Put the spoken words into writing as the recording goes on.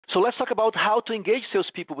So let's talk about how to engage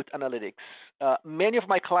salespeople with analytics. Many of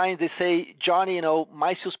my clients, they say, Johnny, you know,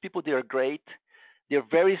 my salespeople, they are great. They're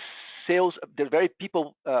very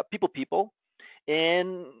people,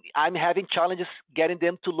 and I'm having challenges getting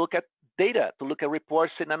them to look at data, to look at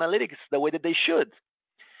reports and analytics the way that they should.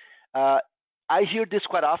 I hear this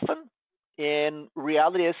quite often, and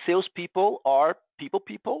reality is salespeople are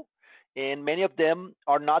people, and many of them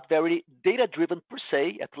are not very data-driven per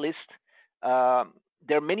se, at least.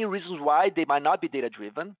 There are many reasons why they might not be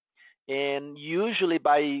data-driven, and usually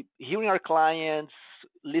by hearing our clients,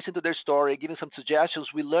 listening to their story, giving some suggestions,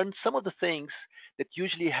 we learn some of the things that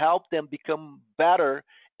usually help them become better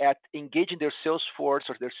at engaging their sales force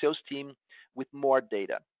or their sales team with more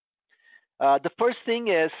data. The first thing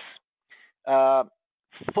is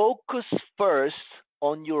focus first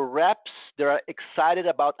on your reps that are excited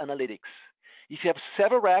about analytics. If you have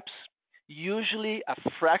several reps, usually a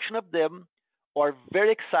fraction of them are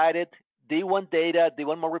very excited. They want data, they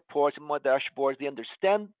want more reports and more dashboards. They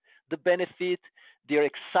understand the benefit. They're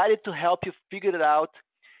excited to help you figure it out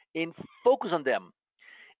and focus on them.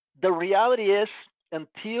 The reality is,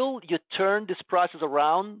 until you turn this process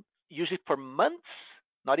around, usually for months,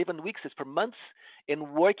 not even weeks, it's for months,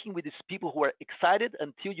 and working with these people who are excited,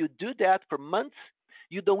 until you do that for months,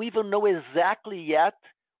 you don't even know exactly yet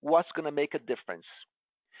what's going to make a difference.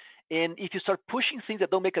 And if you start pushing things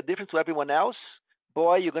that don't make a difference to everyone else,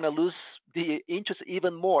 boy, you're going to lose the interest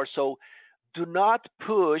even more. So do not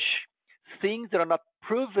push things that are not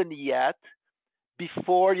proven yet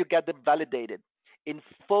before you get them validated. And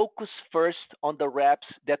focus first on the reps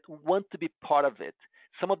that want to be part of it.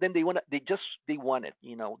 Some of them, they want it.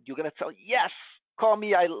 You know, you're going to tell, yes, call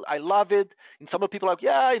me, I love it. And some of the people are like,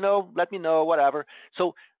 yeah, you know, let me know, whatever.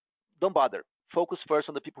 So don't bother. Focus first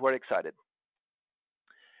on the people who are excited.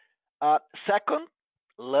 Second,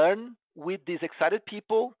 learn with these excited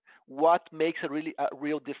people what makes a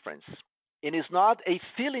real difference. And it's not a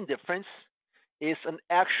feeling difference, it's an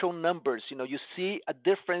actual numbers. You know, you see a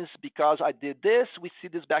difference because I did this, we see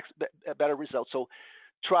this better result. So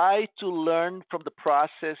try to learn from the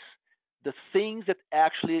process the things that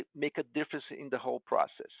actually make a difference in the whole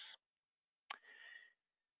process.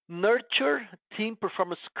 Nurture team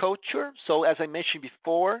performance culture. So as I mentioned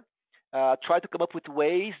before, try to come up with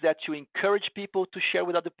ways that you encourage people to share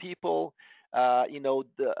with other people.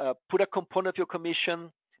 Put a component of your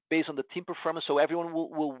commission based on the team performance, so everyone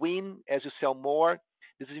will win as you sell more.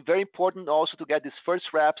 This is very important also to get these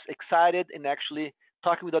first reps excited and actually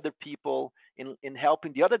talking with other people and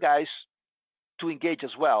helping the other guys to engage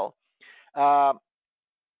as well.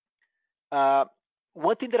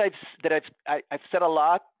 One thing that I've said a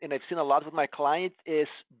lot and I've seen a lot with my clients is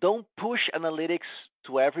don't push analytics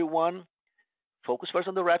to everyone. Focus first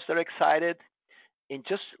on the reps that are excited and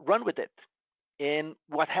just run with it. And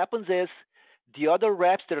what happens is the other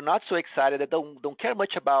reps that are not so excited, that don't care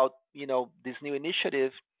much about this new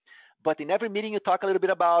initiative, but in every meeting you talk a little bit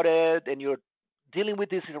about it and you're dealing with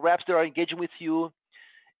these reps that are engaging with you.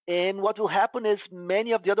 And what will happen is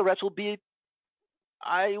many of the other reps will be,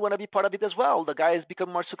 I want to be part of it as well. The guys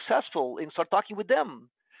become more successful and start talking with them.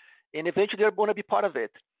 And eventually they're going to be part of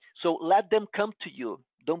it. So let them come to you.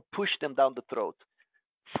 Don't push them down the throat.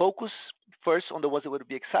 Focus first on the ones that will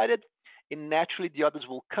be excited, and naturally the others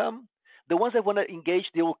will come. The ones that want to engage,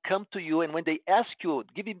 they will come to you, and when they ask you,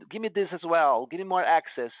 give me this as well, give me more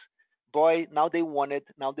access, boy, now they want it,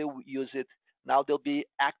 now they will use it, now they'll be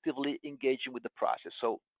actively engaging with the process.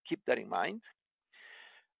 So keep that in mind.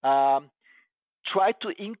 Try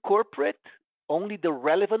to incorporate only the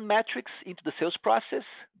relevant metrics into the sales process.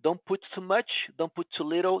 Don't put too much, don't put too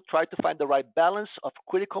little. Try to find the right balance of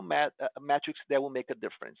critical metrics that will make a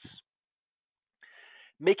difference.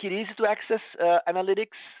 Make it easy to access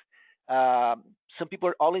analytics. Some people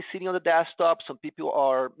are only sitting on the desktop. Some people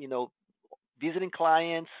are, visiting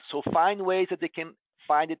clients. So find ways that they can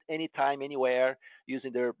find it anytime, anywhere,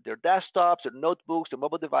 using their desktops, their notebooks, their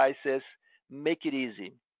mobile devices. Make it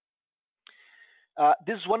easy.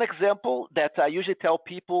 This is one example that I usually tell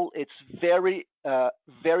people it's very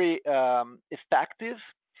effective,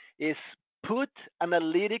 is put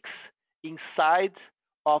analytics inside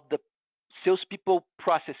of the salespeople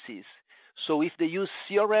processes. So if they use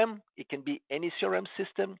CRM, it can be any CRM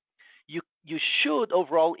system. You should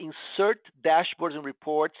overall insert dashboards and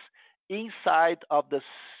reports inside of the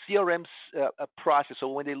CRM process. So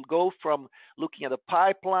when they go from looking at the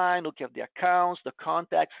pipeline, looking at the accounts, the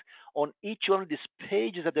contacts, on each one of these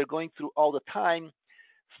pages that they're going through all the time,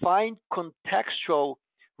 find contextual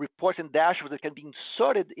reports and dashboards that can be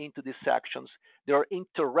inserted into these sections. They are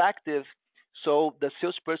interactive, so the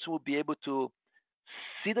salesperson will be able to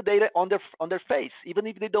see the data on their face. Even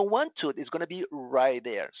if they don't want to, it's going to be right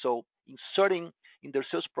there. So inserting in their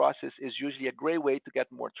sales process is usually a great way to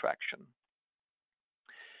get more traction.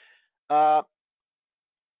 By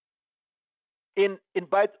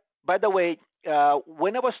the way,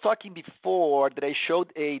 when I was talking before that I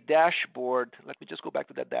showed a dashboard, let me just go back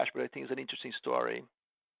to that dashboard. I think it's an interesting story.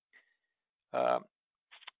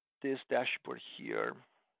 This dashboard here.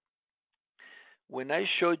 When I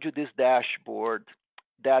showed you this dashboard,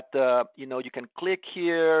 that you can click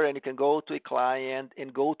here and you can go to a client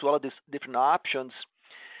and go to all of these different options.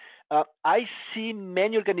 I see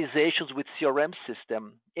many organizations with CRM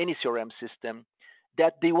system, any CRM system,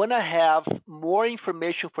 that they want to have more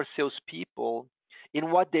information for salespeople.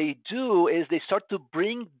 And what they do is they start to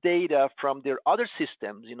bring data from their other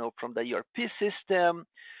systems, from the ERP system,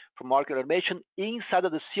 from market automation inside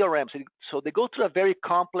of the CRM. So they go through a very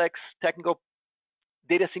complex technical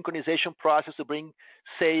data synchronization process to bring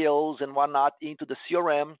sales and whatnot into the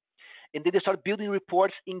CRM. And then they start building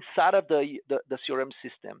reports inside of the CRM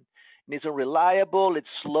system. And it's unreliable, it's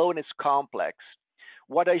slow, and it's complex.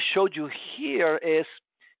 What I showed you here is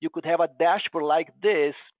you could have a dashboard like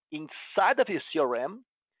this inside of your CRM.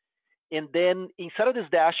 And then inside of this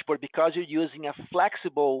dashboard, because you're using a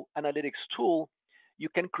flexible analytics tool, you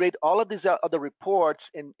can create all of these other reports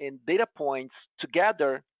and data points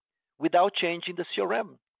together without changing the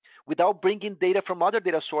CRM, without bringing data from other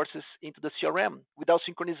data sources into the CRM, without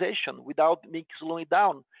synchronization, without slowing it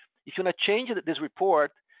down. If you want to change this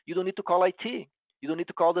report, you don't need to call IT. You don't need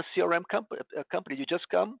to call the CRM company. You just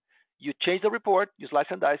come, you change the report, you slice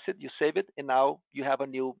and dice it, you save it, and now you have a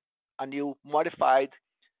new modified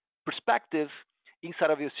perspective inside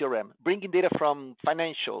of your CRM, bringing data from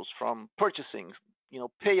financials, from purchasing,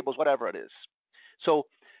 payables, whatever it is. So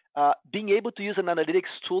being able to use an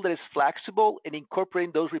analytics tool that is flexible and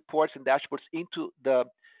incorporating those reports and dashboards into the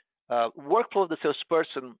workflow of the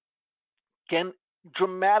salesperson can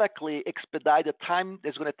dramatically expedite the time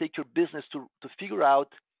that's going to take your business to figure out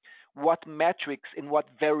what metrics and what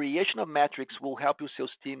variation of metrics will help your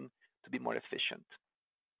sales team to be more efficient.